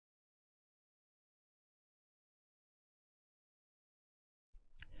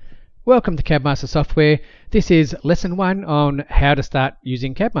Welcome to CabMaster Software. This is lesson 1 on how to start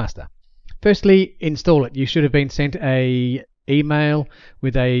using CabMaster. Firstly, install it. You should have been sent an email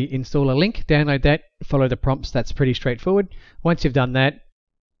with a installer link. Download that, follow the prompts. That's pretty straightforward. Once you've done that,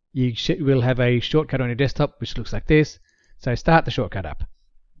 you will have a shortcut on your desktop which looks like this. So start the shortcut up.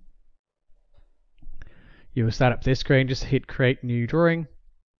 You will start up this screen. Just hit create new drawing.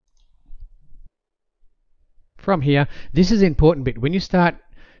 From here, this is the important bit. When you start,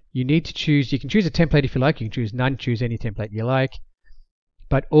 you need to choose, you can choose a template if you like, you can choose none, choose any template you like,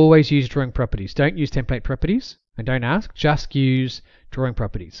 but always use drawing properties. Don't use template properties, and don't ask, just use drawing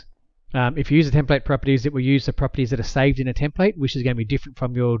properties. If you use the template properties, it will use the properties that are saved in a template, which is going to be different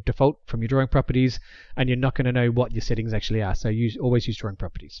from your default, from your drawing properties, and you're not going to know what your settings actually are, so always use drawing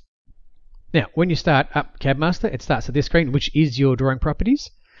properties. Now, when you start up CabMaster, it starts at this screen, which is your drawing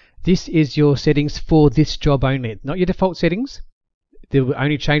properties. This is your settings for this job only, not your default settings. They will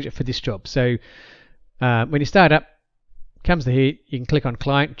only change it for this job. So when you start up, comes to here, you can click on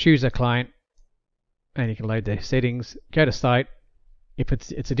client, choose a client, and you can load the settings, go to site. If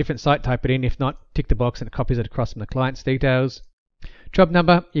it's a different site, type it in. If not, tick the box and it copies it across from the client's details. Job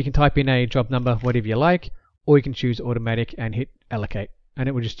number, you can type in a job number, whatever you like, or you can choose automatic and hit allocate, and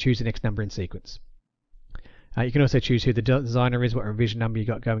it will just choose the next number in sequence. You can also choose who the designer is, what revision number you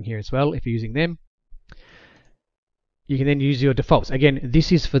got going here as well if you're using them. You can then use your defaults. Again,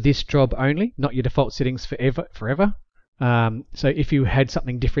 this is for this job only, not your default settings forever. So if you had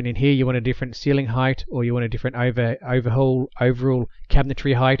something different in here, you want a different ceiling height, or you want a different overall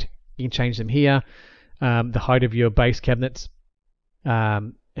cabinetry height, you can change them here. The height of your base cabinets. How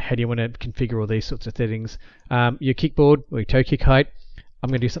do you want to configure all these sorts of settings? Your kickboard or your toe kick height. I'm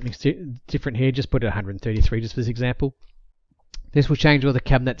going to do something different here. Just put it at 133 just for this example. This will change all the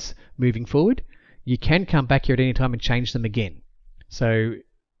cabinets moving forward. You can come back here at any time and change them again. So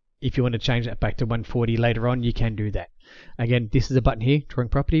if you want to change that back to 140 later on, you can do that. Again, this is a button here, drawing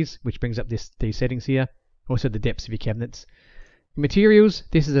properties, which brings up these settings here. Also the depths of your cabinets. Materials,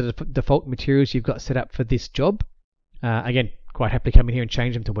 this is the default materials you've got set up for this job. Again, quite happily come in here and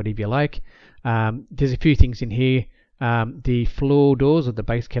change them to whatever you like. There's a few things in here. The floor doors, or the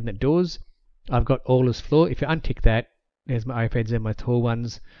base cabinet doors, I've got all as floor. If you untick that, there's my iPads and my tall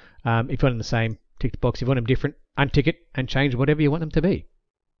ones. If you want them the same, tick the box. If you want them different, untick it and change whatever you want them to be.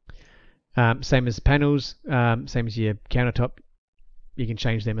 Same as panels, same as your countertop, you can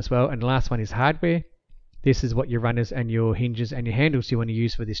change them as well. And the last one is hardware. This is what your runners and your hinges and your handles you want to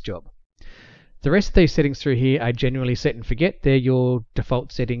use for this job. The rest of these settings through here are generally set and forget. They're your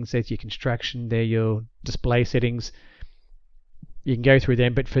default settings. There's your construction. They're your display settings. You can go through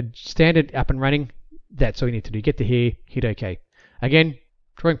them, but for standard up and running, that's all you need to do. Get to here, hit OK. Again,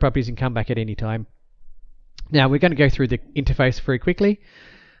 drawing properties and come back at any time. Now we're going to go through the interface very quickly.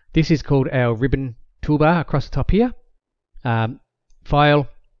 This is called our ribbon toolbar across the top here. File,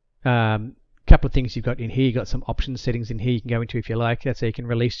 couple of things you've got in here. You've got some options settings in here you can go into if you like. That's how you can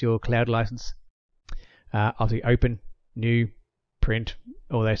release your cloud license. Obviously open, new, print,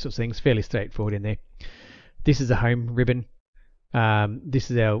 all those sorts of things. Fairly straightforward in there. This is the home ribbon.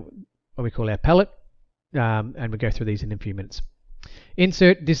 This is our what we call our palette, and we'll go through these in a few minutes.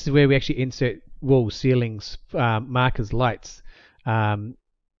 Insert, this is where we actually insert walls, ceilings, markers, lights.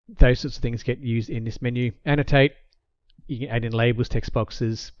 Those sorts of things get used in this menu. Annotate, you can add in labels, text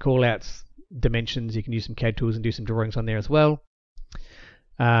boxes, callouts, dimensions. You can use some CAD tools and do some drawings on there as well.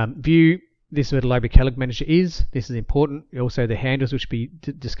 View, this is where the library catalog manager is. This is important. Also the handles, which will be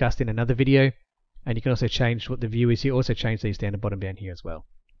discussed in another video. And you can also change what the view is. You also change these down the bottom down here as well.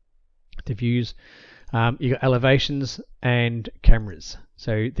 The views, you've got elevations and cameras.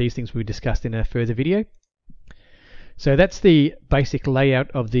 So these things will be discussed in a further video. So that's the basic layout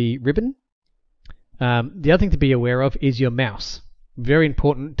of the ribbon. The other thing to be aware of is your mouse. Very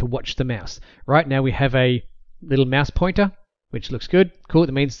important to watch the mouse. Right now we have a little mouse pointer, which looks good. Cool,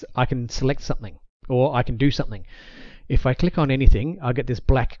 that means I can select something or I can do something. If I click on anything, I'll get this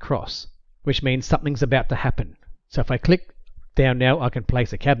black cross, which means something's about to happen. So if I click down now, I can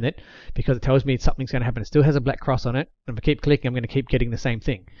place a cabinet because it tells me something's going to happen. It still has a black cross on it. And if I keep clicking, I'm going to keep getting the same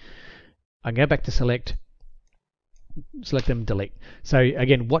thing. I can go back to select them, delete. So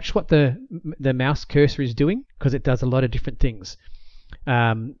again, watch what the mouse cursor is doing because it does a lot of different things.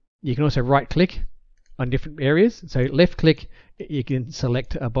 You can also right click on different areas. So left click, you can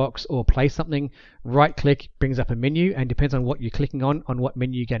select a box or place something. Right click brings up a menu, and depends on what you're clicking on what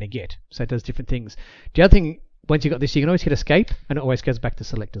menu you're going to get. So it does different things. The other thing, once you've got this, you can always hit escape and it always goes back to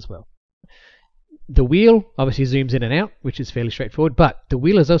select as well. The wheel obviously zooms in and out, which is fairly straightforward, but the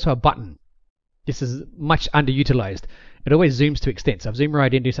wheel is also a button. This is much underutilized. it always zooms to extent. So I've zoomed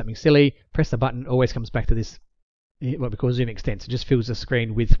right in, do something silly, press the button, always comes back to this, what we call zoom extent. So it just fills the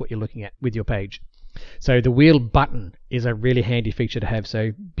screen with what you're looking at with your page. So the wheel button is a really handy feature to have,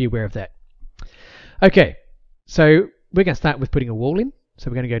 so be aware of that. Okay, so we're going to start with putting a wall in. So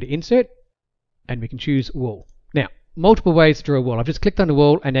we're going to go to Insert, and we can choose Wall. Now, multiple ways to draw a wall. I've just clicked on the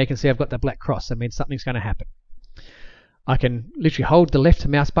wall, and now you can see I've got that black cross. That means something's going to happen. I can literally hold the left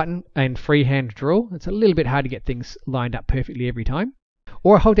mouse button and freehand draw. It's a little bit hard to get things lined up perfectly every time.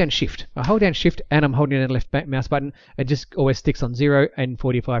 Or I hold down Shift. I hold down Shift and I'm holding down the left mouse button. It just always sticks on 0 and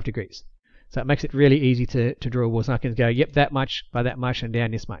 45 degrees. So it makes it really easy to draw a wall. So I can go, yep, that much by that much and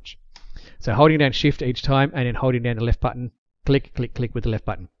down this much. So holding down Shift each time and then holding down the left button, click, click, click with the left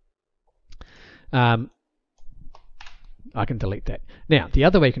button. I can delete that. Now, the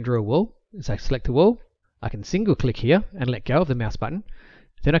other way you can draw a wall is I select a wall. I can single click here and let go of the mouse button.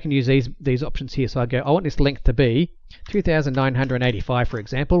 Then I can use these options here. So I go, I want this length to be 2,985, for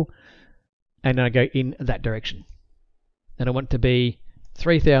example, and then I go in that direction. And I want it to be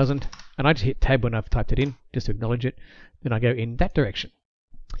 3,000, and I just hit Tab when I've typed it in, just to acknowledge it. Then I go in that direction.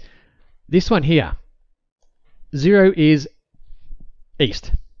 This one here, 0 is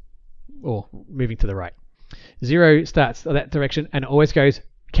east, or moving to the right. 0 starts that direction and always goes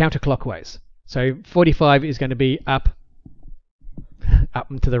counterclockwise. So 45 is going to be up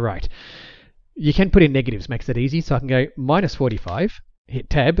and to the right. You can put in negatives, makes it easy. So I can go minus 45, hit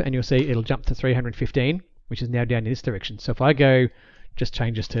Tab, and you'll see it'll jump to 315, which is now down in this direction. So if I go, just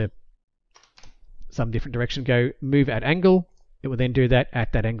change this to some different direction, go move at angle, it will then do that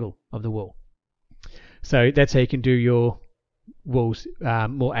at that angle of the wall. So that's how you can do your walls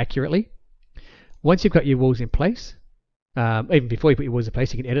more accurately. Once you've got your walls in place, even before you put your walls in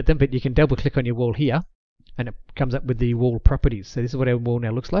place, you can edit them, but you can double click on your wall here and it comes up with the wall properties. So this is what our wall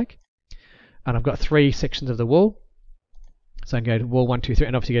now looks like. And I've got 3 sections of the wall. So I can go to wall 1, 2, 3,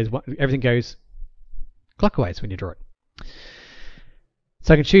 and obviously everything goes clockwise when you draw it.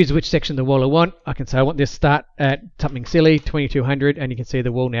 So I can choose which section of the wall I want. I can say I want this start at something silly, 2200, and you can see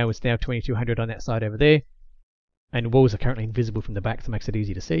the wall now is now 2200 on that side over there. And walls are currently invisible from the back, so it makes it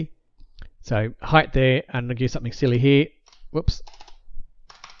easy to see. So height there, and I'll give something silly here. Whoops.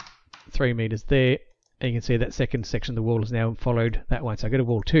 3 meters there. And you can see that second section of the wall has now followed that one. So I go to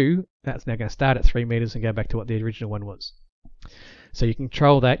wall 2, that's now going to start at 3 meters and go back to what the original one was. So you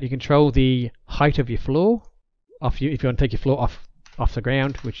control that. You control the height of your floor. If you want to take your floor off the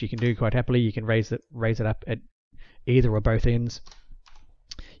ground, which you can do quite happily, you can raise it up at either or both ends.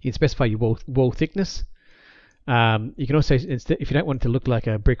 You can specify your wall thickness. You can also, if you don't want it to look like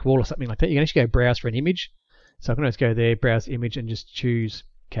a brick wall or something like that, you can actually go browse for an image. So I can always go there, browse image, and just choose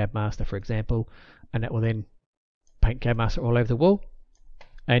CabMaster, for example, and that will then paint CabMaster all over the wall.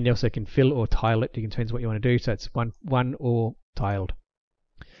 And you also can fill or tile it. You can change what you want to do, so it's one or tiled.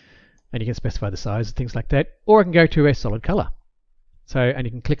 And you can specify the size and things like that. Or I can go to a solid color. So, and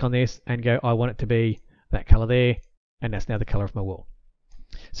you can click on this and go, I want it to be that color there, and that's now the color of my wall.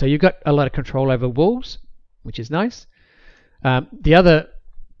 So you've got a lot of control over walls, which is nice. The other,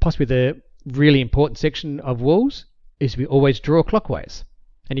 possibly the really important section of walls is we always draw clockwise.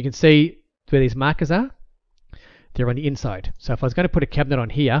 And you can see where these markers are. They're on the inside. So if I was going to put a cabinet on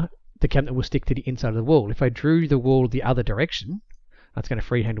here, the cabinet will stick to the inside of the wall. If I drew the wall the other direction, that's going to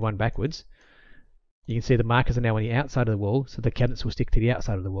freehand one backwards. You can see the markers are now on the outside of the wall, so the cabinets will stick to the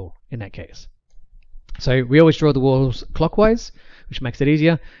outside of the wall in that case. So we always draw the walls clockwise, which makes it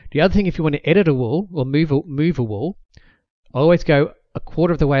easier. The other thing, if you want to edit a wall or move a wall, always go a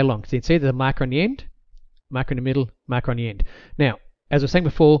quarter of the way along. So you can see the marker on the end, marker in the middle, marker on the end. Now, as I was saying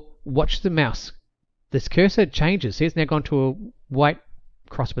before, watch the mouse. This cursor changes. See, it's now gone to a white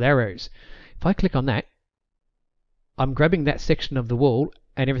cross with arrows. If I click on that, I'm grabbing that section of the wall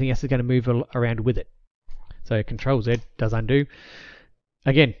and everything else is going to move around with it. So Control Z does undo.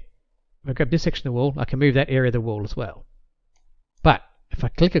 Again, if I grab this section of the wall, I can move that area of the wall as well. But if I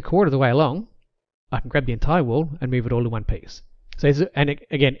click a quarter of the way along, I can grab the entire wall and move it all in one piece. So,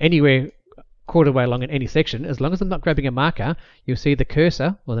 again, anywhere quarter of the way along in any section, as long as I'm not grabbing a marker, you'll see the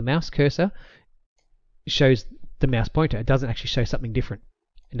cursor, or the mouse cursor, shows the mouse pointer. It doesn't actually show something different.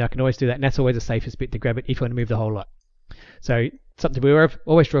 And I can always do that, and that's always the safest bit to grab it if you want to move the whole lot. So something to be aware of,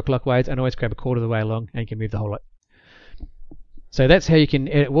 always draw clockwise and always grab a quarter of the way along and you can move the whole lot. So that's how you can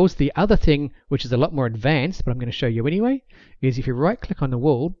edit walls. The other thing, which is a lot more advanced, but I'm going to show you anyway, is if you right click on the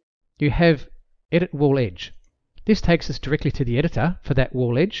wall, you have Edit Wall Edge. This takes us directly to the editor for that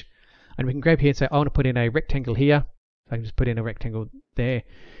wall edge, and we can grab here and say, I want to put in a rectangle here. So I can just put in a rectangle there.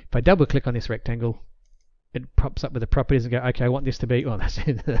 If I double click on this rectangle, it pops up with the properties and go, okay, I want this to be, oh, that's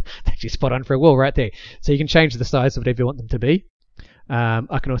actually spot on for a wall right there. So you can change the size of whatever you want them to be.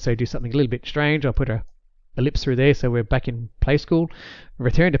 I can also do something a little bit strange. I'll put a ellipse through there, so we're back in Play School.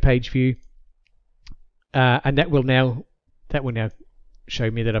 Return to page view, and that will now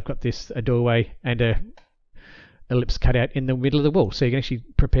show me that I've got a doorway and a ellipse cut out in the middle of the wall. So you can actually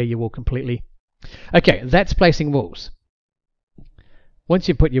prepare your wall completely. Okay, that's placing walls. Once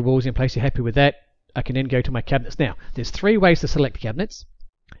you've put your walls in place, you're happy with that, I can then go to my cabinets. Now, there's 3 ways to select cabinets.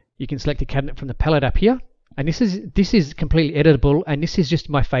 You can select a cabinet from the palette up here, and this is completely editable, and this is just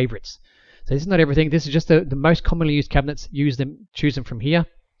my favorites. So this is not everything. This is just the most commonly used cabinets. Choose them from here.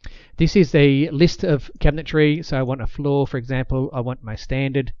 This is a list of cabinetry. So I want a floor, for example. I want my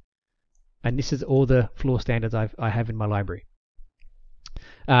standard, and this is all the floor standards I have in my library.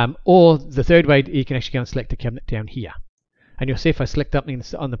 Or the third way, you can actually go and select a cabinet down here. And you'll see if I select something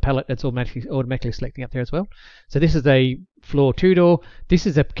on the palette, it's automatically selecting up there as well. So this is a floor 2-door. This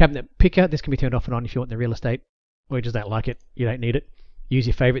is a cabinet picker. This can be turned off and on if you want the real estate, or you just don't like it. You don't need it. Use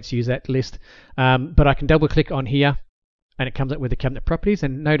your favorites, use that list. But I can double click on here and it comes up with the cabinet properties.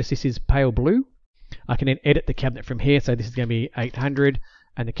 And notice this is pale blue. I can then edit the cabinet from here. So this is going to be 800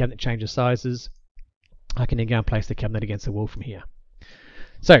 and the cabinet changes sizes. I can then go and place the cabinet against the wall from here.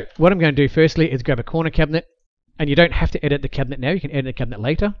 So what I'm going to do firstly is grab a corner cabinet. And you don't have to edit the cabinet now. You can edit the cabinet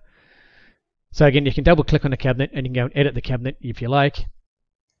later. So again, you can double click on the cabinet and you can go and edit the cabinet if you like.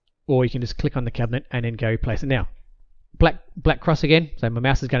 Or you can just click on the cabinet and then go place it. Now, black cross again. So my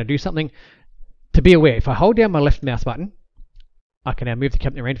mouse is going to do something. To be aware, if I hold down my left mouse button, I can now move the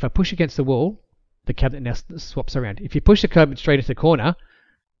cabinet around. If I push against the wall, the cabinet now swaps around. If you push the cabinet straight into the corner,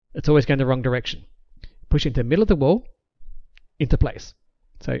 it's always going the wrong direction. Push into the middle of the wall, into place.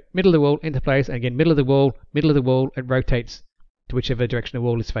 So middle of the wall, into place, and again middle of the wall, it rotates to whichever direction the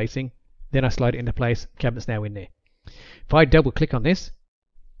wall is facing. Then I slide it into place, cabinet's now in there. If I double click on this,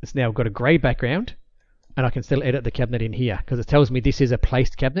 it's now got a grey background, and I can still edit the cabinet in here, because it tells me this is a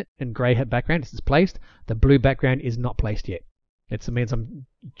placed cabinet, and grey background, this is placed. The blue background is not placed yet. It means I'm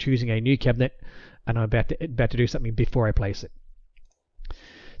choosing a new cabinet, and I'm about to do something before I place it.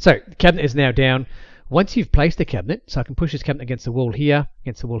 So the cabinet is now down. Once you've placed the cabinet, so I can push this cabinet against the wall here,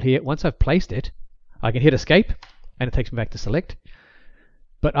 Once I've placed it, I can hit escape, and it takes me back to select.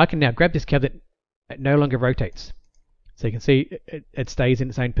 But I can now grab this cabinet, it no longer rotates. So you can see it stays in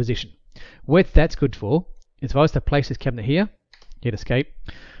its own position. What that's good for is if I was to place this cabinet here, hit escape,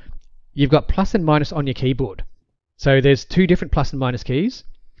 you've got plus and minus on your keyboard. So there's 2 different plus and minus keys.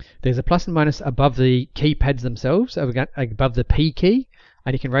 There's a plus and minus above the keypads themselves, above the P key,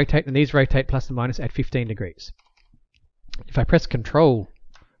 and you can rotate, and these rotate plus and minus at 15 degrees. If I press Control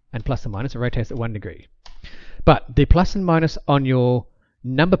and plus and minus, it rotates at 1 degree. But the plus and minus on your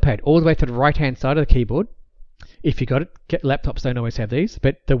number pad all the way to the right hand side of the keyboard, if you got it, laptops don't always have these,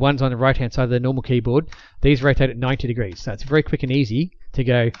 but the ones on the right hand side of the normal keyboard, these rotate at 90 degrees. So it's very quick and easy to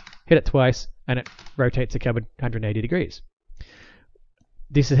go, hit it twice, and it rotates the cupboard 180 degrees.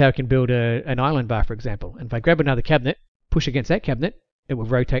 This is how I can build an island bar, for example. And if I grab another cabinet, push against that cabinet, it will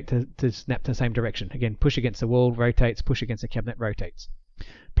rotate to snap to the same direction. Again, push against the wall, rotates, push against the cabinet, rotates.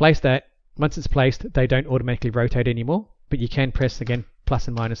 Place that. Once it's placed, they don't automatically rotate anymore, but you can press, again, plus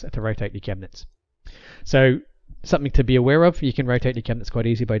and minus to rotate your cabinets. So, something to be aware of, you can rotate your cabinets quite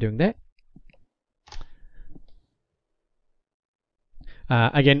easy by doing that.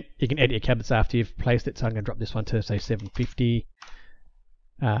 Again, you can edit your cabinets after you've placed it, so I'm going to drop this one to, say, 750.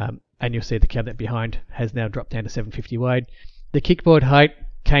 And you'll see the cabinet behind has now dropped down to 750 wide. The kickboard height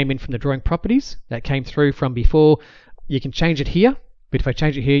came in from the drawing properties. That came through from before. You can change it here, but if I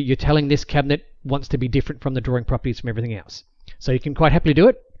change it here, you're telling this cabinet wants to be different from the drawing properties from everything else. So you can quite happily do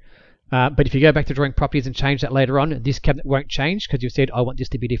it. But if you go back to drawing properties and change that later on, this cabinet won't change because you've said, I want this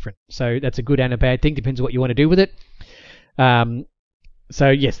to be different. So that's a good and a bad thing. Depends on what you want to do with it. So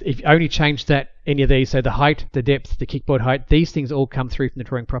yes, if you only change that, any of these, so the height, the depth, the kickboard height, these things all come through from the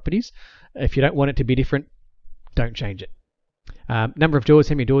drawing properties. If you don't want it to be different, don't change it. Number of doors,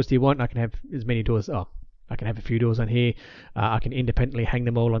 how many doors do you want? I can have as many doors. Oh, I can have a few doors on here. I can independently hang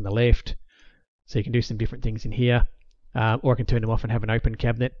them all on the left. So you can do some different things in here. Or I can turn them off and have an open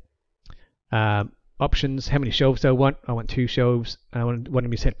cabinet. Options, how many shelves do I want? I want 2 shelves. I want them to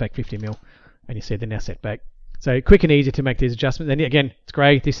be set back 50 mil. And you see they're now set back. So quick and easy to make these adjustments. Then again, it's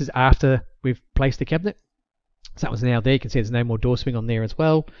grey. This is after we've placed the cabinet. So that was now there. You can see there's no more door swing on there as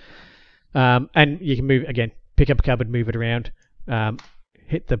well. And you can move, again, pick up a cupboard, move it around.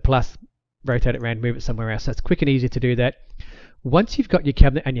 Hit the plus, rotate it around, move it somewhere else. So it's quick and easy to do that. Once you've got your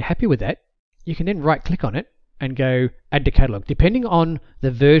cabinet and you're happy with that, you can then right click on it and go add to catalog. Depending on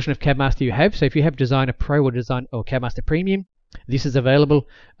the version of CabMaster you have, so if you have Designer Pro or CabMaster Premium, this is available.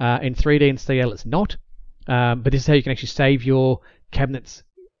 In 3D and CL it's not, but this is how you can actually save your cabinets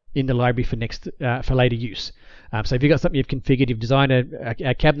in the library for later use. So if you've got something you've configured, you've designed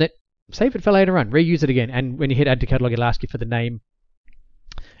a cabinet, save it for later on, reuse it again, and when you hit add to catalog, it'll ask you for the name.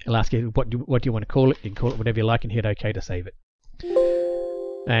 It'll ask you what do you want to call it. You can call it whatever you like and hit OK to save it.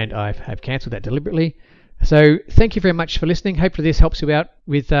 And I have cancelled that deliberately. So thank you very much for listening. Hopefully this helps you out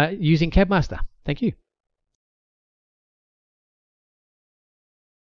with using CabMaster. Thank you.